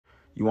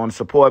You want to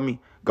support me?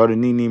 Go to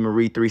Nene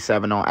Marie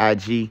 37 on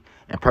IG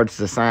and purchase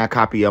a signed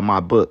copy of my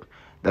book.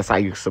 That's how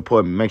you can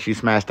support me. Make sure you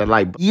smash that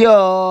like button. Yo!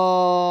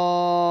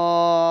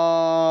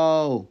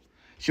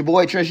 It's your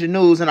boy Treasure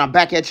News, and I'm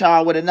back at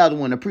y'all with another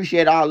one.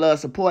 Appreciate all love,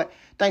 support.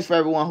 Thanks for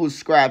everyone who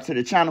subscribed to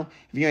the channel.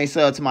 If you ain't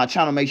subbed to my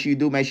channel, make sure you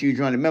do. Make sure you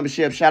join the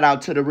membership. Shout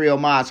out to the Real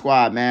Mod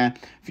Squad, man.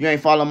 If you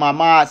ain't following my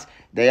mods,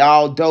 they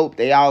all dope.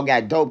 They all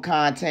got dope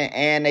content,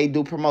 and they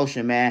do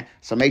promotion, man.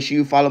 So make sure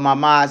you follow my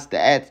mods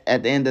at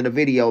the end of the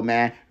video,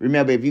 man.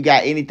 Remember, if you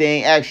got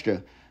anything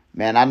extra,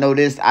 man, I know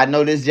this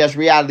just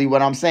reality,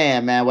 what I'm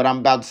saying, man, what I'm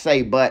about to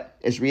say, but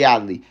it's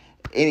reality.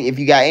 If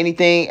you got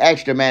anything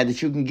extra, man,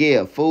 that you can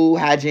give, food,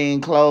 hygiene,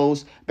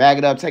 clothes, bag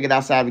it up, take it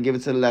outside, and give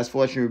it to the less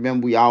fortunate.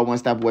 Remember, we all one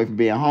step away from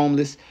being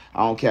homeless. I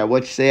don't care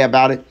what you say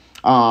about it.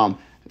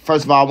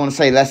 First of all, I want to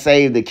say, let's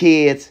save the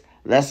kids.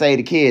 Let's save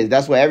the kids.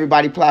 That's what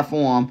everybody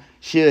platform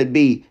should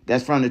be.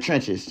 That's from the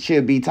trenches.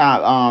 Should be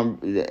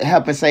time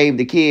helping save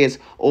the kids,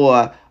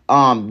 or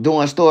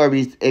doing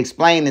stories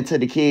explaining to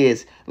the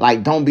kids,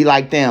 like, don't be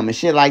like them and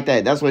shit like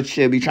that. That's what you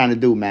should be trying to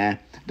do, man.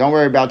 Don't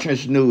worry about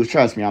Trench News.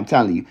 Trust me, I'm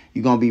telling you.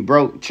 You're going to be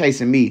broke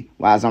chasing me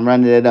while I'm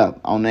running it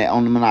up on the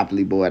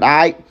Monopoly board. All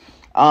right?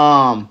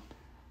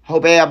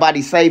 Hope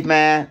everybody's safe,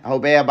 man.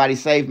 Hope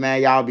everybody's safe,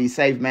 man. Y'all be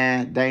safe,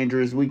 man.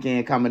 Dangerous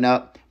weekend coming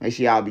up. Make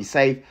sure y'all be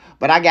safe.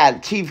 But I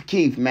got Chief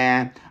Keef,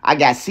 man. I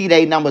got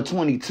Cdai number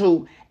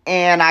 22.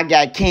 And I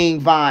got King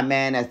Von,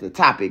 man. That's the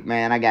topic,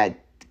 man. I got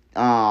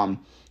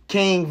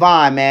King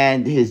Von,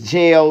 man. His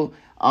jail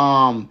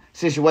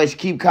situation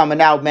keep coming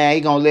out, man.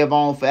 He gonna live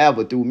on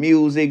forever through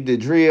music, the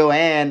drill,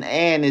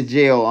 and his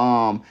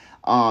jail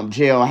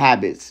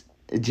habits,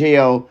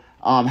 jail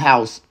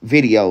house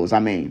videos. I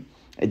mean,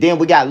 and then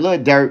we got Lil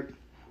Durk.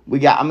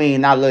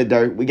 Not Lil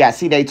Durk. We got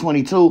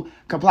Cdai600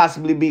 could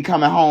possibly be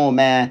coming home,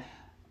 man.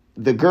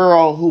 The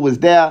girl who was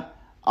there,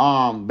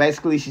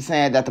 basically she's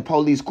saying that the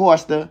police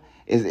coursed her.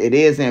 It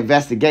is an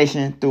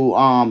investigation through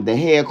the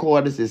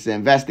headquarters. It's an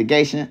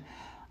investigation.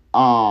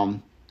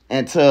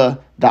 And to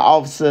the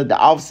officer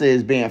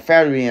is being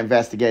federally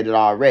investigated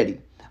already.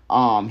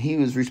 He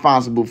was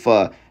responsible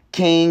for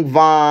King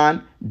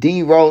Von,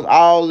 D Rose,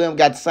 all of them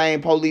got the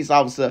same police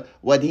officer.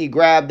 Whether he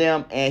grabbed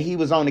them and he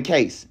was on the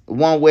case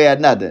one way or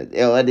another.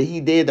 Whether he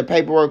did the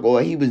paperwork,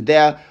 or he was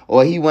there,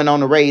 or he went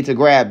on the raid to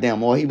grab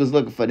them, or he was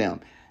looking for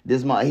them.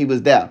 This month he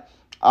was there.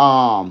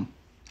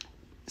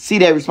 See,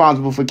 they're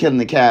responsible for killing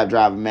the cab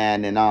driver,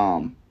 man,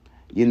 and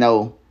you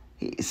know,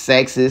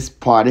 sex is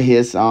part of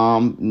his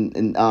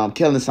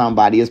killing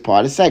somebody is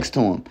part of sex to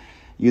him,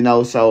 you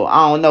know. So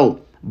I don't know,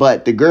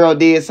 but the girl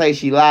did say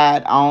she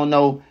lied. I don't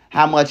know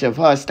how much of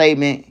her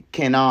statement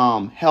can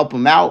help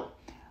him out.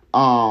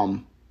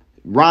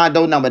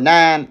 Rondo number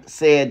 9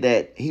 said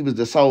that he was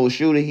the sole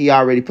shooter. He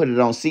already put it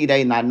on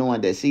Cdai, not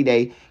knowing that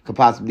Cdai could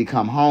possibly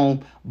come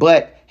home,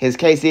 but his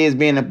case is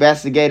being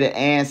investigated,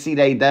 and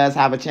Cdai does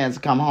have a chance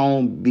to come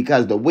home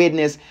because the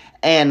witness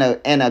and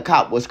a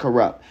cop was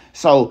corrupt.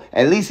 So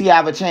at least he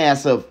have a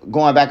chance of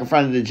going back in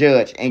front of the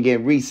judge and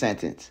getting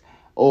resentenced,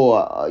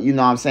 or you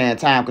know what I'm saying,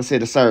 time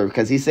considered served,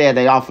 because he said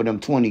they offered him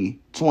 20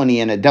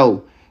 in a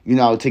dough, you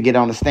know, to get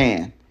on the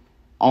stand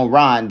on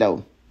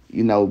Rondo,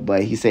 you know,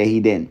 but he said he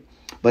didn't.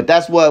 But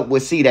that's what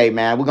with Cdai,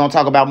 man. We're gonna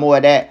talk about more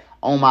of that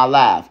on my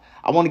live.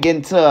 I want to get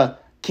into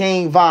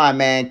King Von,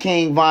 man.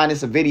 King Von,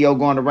 it's a video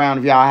going around.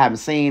 If y'all haven't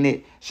seen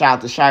it, shout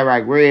out to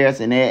Chirac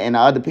Reyes and the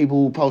other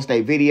people who post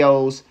their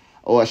videos,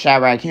 or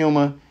Chirac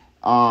Humor.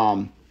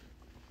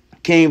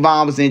 King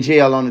Von was in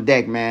jail on the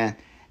deck, man,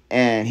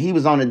 and he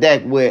was on the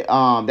deck with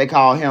they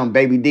call him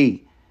Baby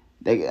D.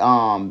 They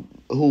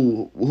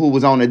who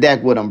was on the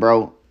deck with him,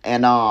 bro,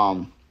 and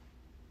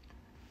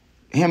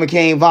him and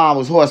King Von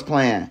was horse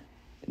playing.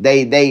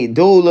 They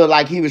dude looked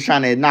like he was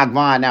trying to knock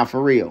Von out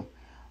for real,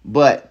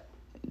 but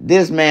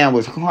this man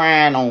was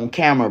crying on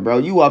camera, bro.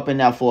 You up in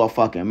there for a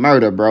fucking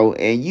murder, bro,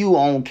 and you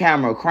on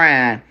camera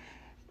crying,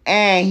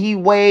 and he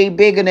way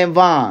bigger than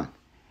Von.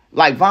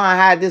 Like, Von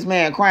had this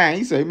man crying.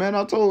 He said, man,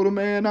 I told him,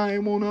 man, I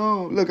ain't want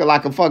to looking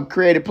like a fucking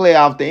creative player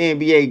off the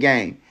NBA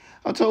game.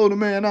 I told him,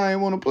 man, I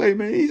ain't want to play,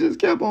 man. He just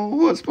kept on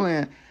horse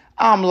playing.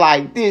 I'm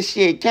like, this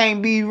shit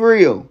can't be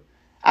real.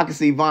 I can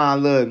see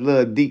Von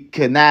little deep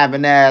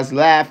conniving ass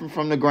laughing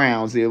from the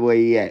grounds here where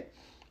he at.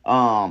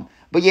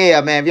 But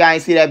yeah, man, if y'all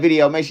ain't see that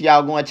video, make sure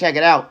y'all go and check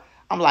it out.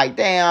 I'm like,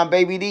 damn,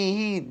 Baby D,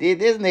 he did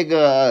this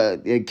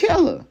nigga a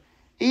killer.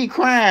 He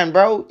crying,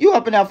 bro. You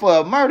up in there for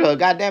a murder,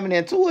 goddamn it,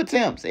 in 2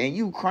 attempts, and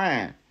you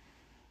crying.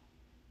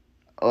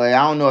 Or I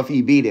don't know if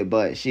he beat it,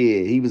 but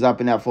shit, he was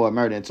up in there for a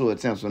murder in 2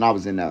 attempts when I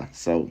was in there.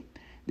 So,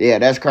 yeah,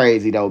 that's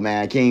crazy, though,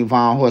 man. King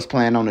Von horse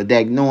playing on the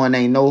deck, knowing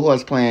ain't no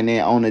horse playing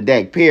there on the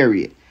deck,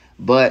 period.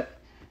 But,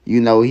 you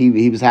know,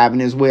 he was having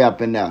his way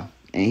up in there.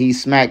 And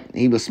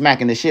he was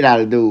smacking the shit out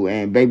of dude.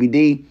 And Baby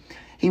D,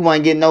 he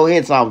wasn't getting no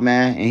hits off,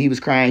 man. And he was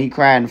crying. He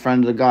cried in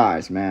front of the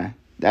guards, man.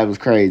 That was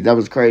crazy. That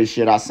was crazy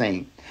shit I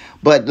seen.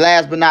 But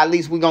last but not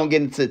least, we're going to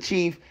get into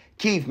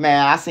Keef,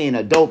 man. I seen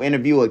a dope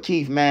interview of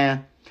Keef,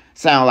 man.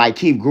 Sound like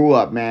Keef grew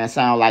up, man.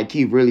 Sound like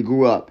Keef really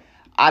grew up.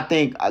 I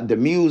think the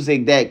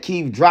music that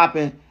Keef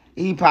dropping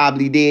He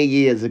probably did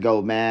years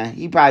ago, man.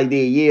 He probably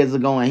did years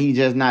ago, and he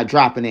just not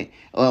dropping it.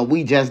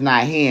 We just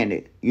not hearing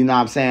it. You know what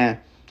I'm saying?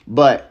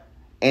 But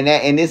in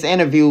this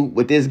interview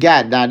with this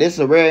guy, now this is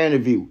a rare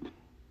interview.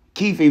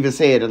 Keef even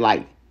said it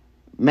like,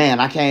 man,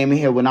 I came in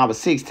here when I was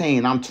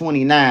 16. I'm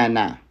 29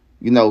 now.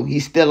 You know,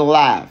 he's still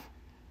alive.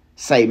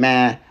 Say,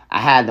 man, I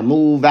had to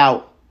move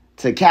out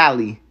to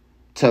Cali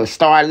to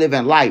start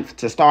living life,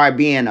 to start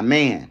being a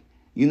man.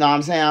 You know what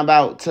I'm saying?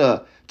 About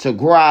to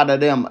grow out of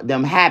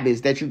them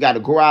habits that you got to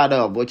grow out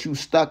of, what you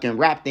stuck and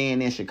wrapped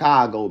in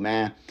Chicago,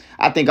 man.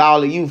 I think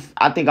all the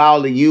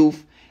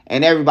youth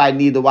and everybody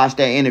need to watch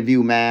that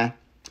interview, man.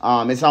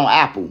 It's on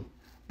Apple.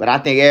 But I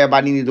think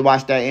everybody needs to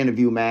watch that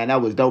interview, man.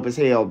 That was dope as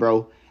hell,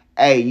 bro.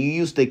 Hey, you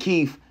used to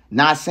Keef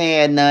not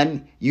saying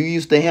nothing. You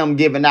used to him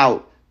giving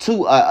out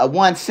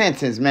one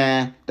sentence,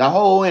 man. The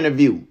whole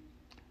interview.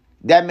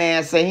 That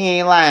man say he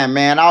ain't lying,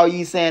 man. All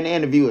you say in the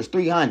interview is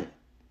 300.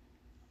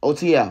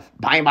 OTF.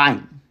 Bang,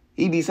 bang.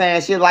 He be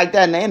saying shit like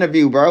that in the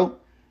interview, bro.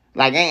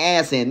 Like, ain't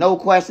answering no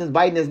questions,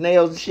 biting his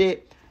nails and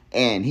shit.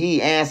 And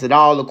he answered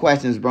all the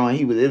questions, bro. And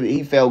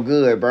he felt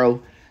good,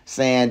 bro.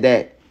 Saying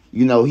that,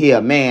 you know, he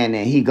a man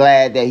and he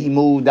glad that he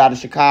moved out of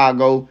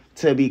Chicago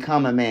to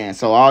become a man.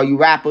 So all you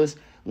rappers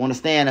want to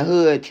stay in the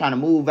hood trying to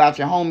move out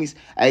your homies.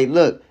 Hey,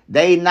 look,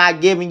 they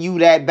not giving you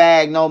that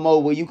bag no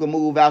more where you can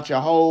move out your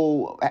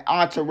whole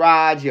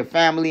entourage, your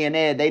family and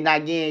that. They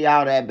not getting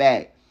y'all that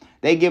bag.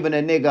 They giving a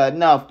nigga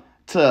enough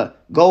to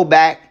go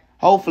back.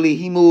 Hopefully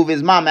he move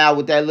his mama out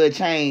with that little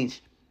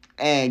change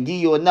and give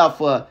you enough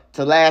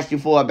to last you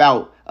for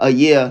about a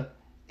year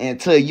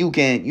until you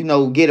can, you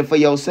know, get it for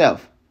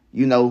yourself.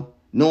 You know,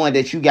 knowing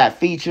that you got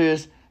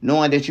features,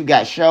 knowing that you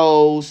got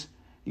shows,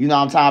 you know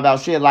what I'm talking about,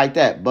 shit like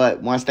that.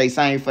 But once they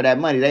sign for that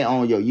money, they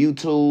own your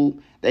YouTube,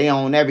 they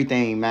own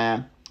everything,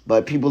 man.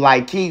 But people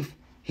like Keef,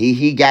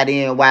 he got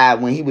in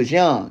wide when he was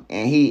young,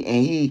 and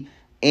he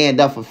ended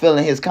up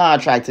fulfilling his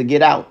contract to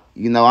get out.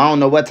 You know, I don't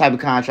know what type of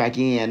contract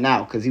he in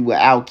now, because he was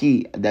out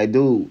key, that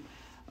dude.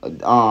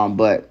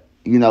 But,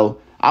 you know,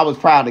 I was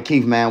proud of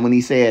Keef, man, when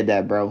he said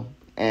that, bro.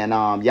 And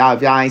y'all,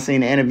 if y'all ain't seen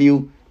the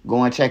interview,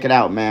 go and check it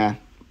out, man.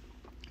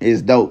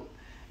 It's dope.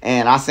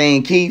 And I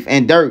seen Keef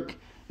and Dirk.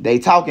 They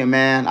talking,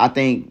 man. I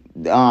think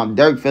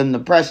Dirk feeling the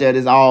pressure of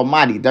this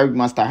almighty. Dirk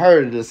must have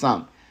heard it or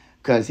something.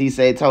 Cause he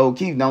told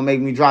Keef, don't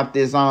make me drop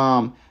this, these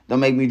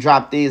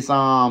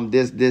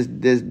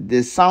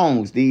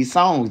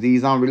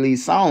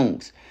unreleased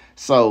songs.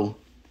 So,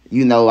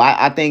 you know,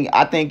 I think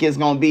it's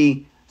gonna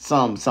be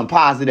some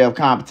positive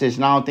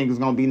competition. I don't think it's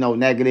gonna be no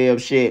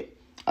negative shit.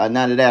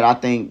 None of that. I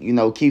think, you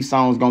know, Keef's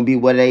songs gonna be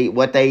what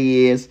they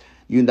is.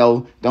 You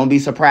know, don't be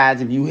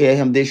surprised if you hear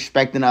him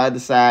disrespecting the other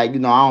side. You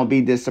know, I don't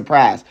be this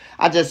surprised.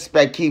 I just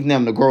expect Keef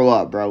them to grow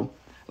up, bro.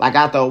 Like,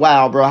 after a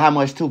while, bro, how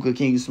much Tuka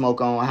can you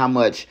smoke on? How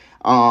much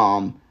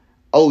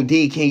OD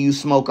can you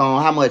smoke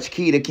on? How much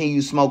Keita can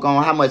you smoke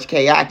on? How much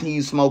K.I. can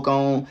you smoke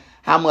on?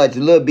 How much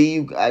Lil B,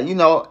 you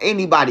know,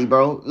 anybody,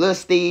 bro. Lil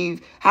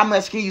Steve, how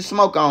much can you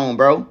smoke on,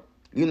 bro?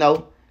 You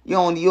know,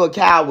 you a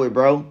coward,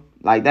 bro.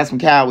 Like, that's some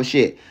coward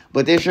shit.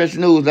 But this rich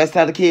news, let's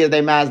tell the kids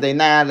they minds they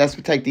nine. Let's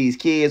protect these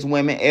kids,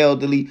 women,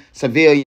 elderly, civilians.